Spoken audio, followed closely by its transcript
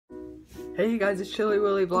Hey guys, it's Chili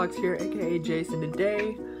Willy Vlogs here, aka Jason.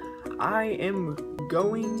 Today, I am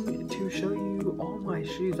going to show you all my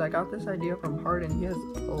shoes. I got this idea from Harden. He has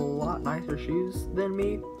a lot nicer shoes than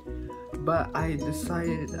me, but I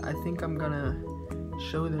decided I think I'm gonna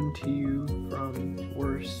show them to you from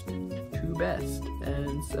worst to best.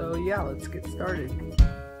 And so yeah, let's get started.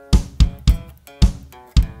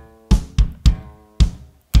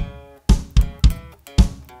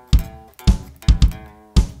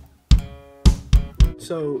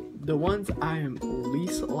 So the ones I am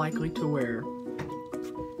least likely to wear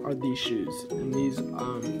are these shoes, and these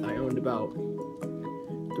I owned about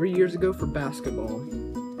 3 years ago for basketball.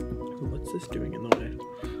 What's this doing in the way?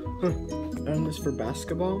 I owned this for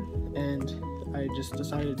basketball, and I just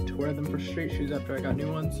decided to wear them for straight shoes after I got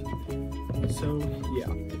new ones. So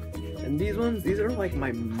yeah, and these ones, these are like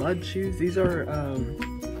my mud shoes. These are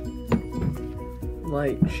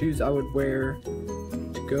like shoes I would wear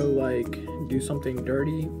to go like do something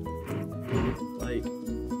dirty, like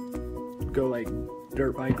go like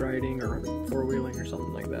dirt bike riding or four-wheeling or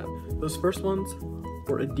something like that. Those first ones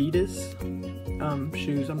were Adidas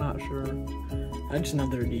shoes. I'm not sure, I just know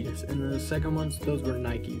they're Adidas. And the second ones, those were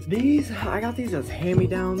Nikes. These, I got these as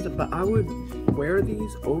hand-me-downs, but I would wear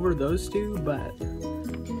these over those two, but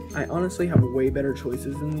I honestly have way better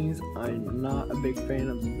choices than these. I'm not a big fan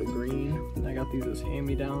of the green. I got these as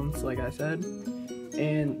hand-me-downs, like I said.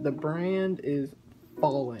 And the brand is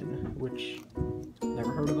Fallen, which never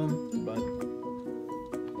heard of them, but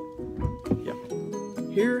yeah.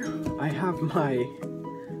 Here I have my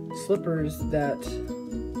slippers that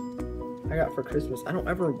I got for Christmas. I don't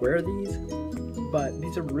ever wear these, but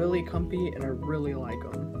these are really comfy and I really like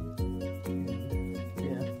them.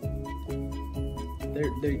 Yeah,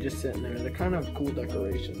 they're just sitting there. They're kind of cool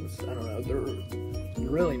decorations. I don't know. They're in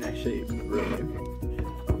really nice shape, really.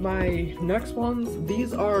 My next ones,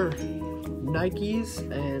 these are Nikes,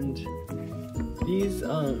 and these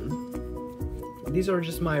are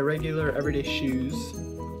just my regular everyday shoes.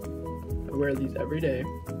 I wear these every day.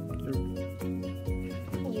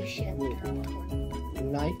 You should.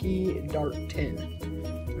 Nike Dark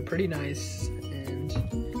 10. They're pretty nice, and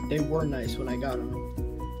they were nice when I got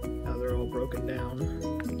them. Now they're all broken down.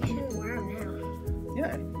 You shouldn't wear them now.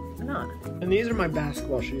 Yeah, why not? And these are my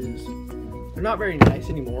basketball shoes. They're not very nice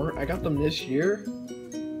anymore. I got them this year,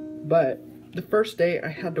 but the first day I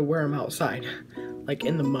had to wear them outside, like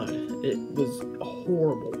in the mud. It was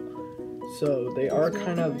horrible. So they are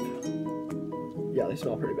kind of, yeah, they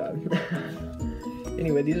smell pretty bad.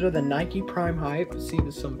 Anyway, these are the Nike Prime Hype. See,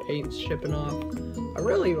 there's some paint chipping off. I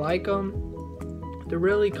really like them. They're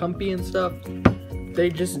really comfy and stuff. They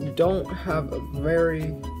just don't have a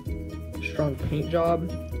very strong paint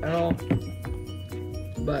job at all,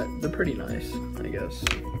 but they're pretty nice, I guess.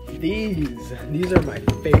 These are my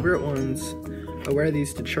favorite ones. I wear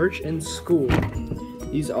these to church and school.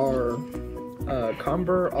 These are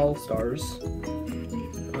Converse All-Stars,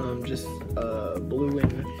 just blue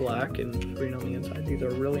and black and green on the inside. These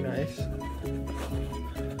are really nice.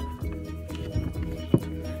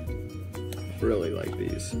 Really like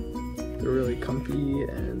these. They're really comfy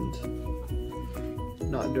and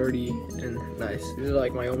not dirty and nice. These are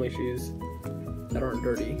like my only shoes that aren't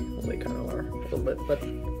dirty. Well, they kind of are a little bit, but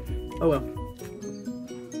oh well.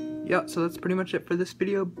 Yeah, so that's pretty much it for this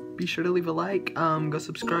video. Be sure to leave a like, go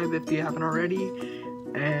subscribe if you haven't already,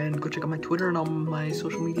 and go check out my Twitter and all my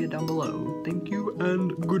social media down below. Thank you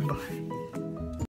and goodbye.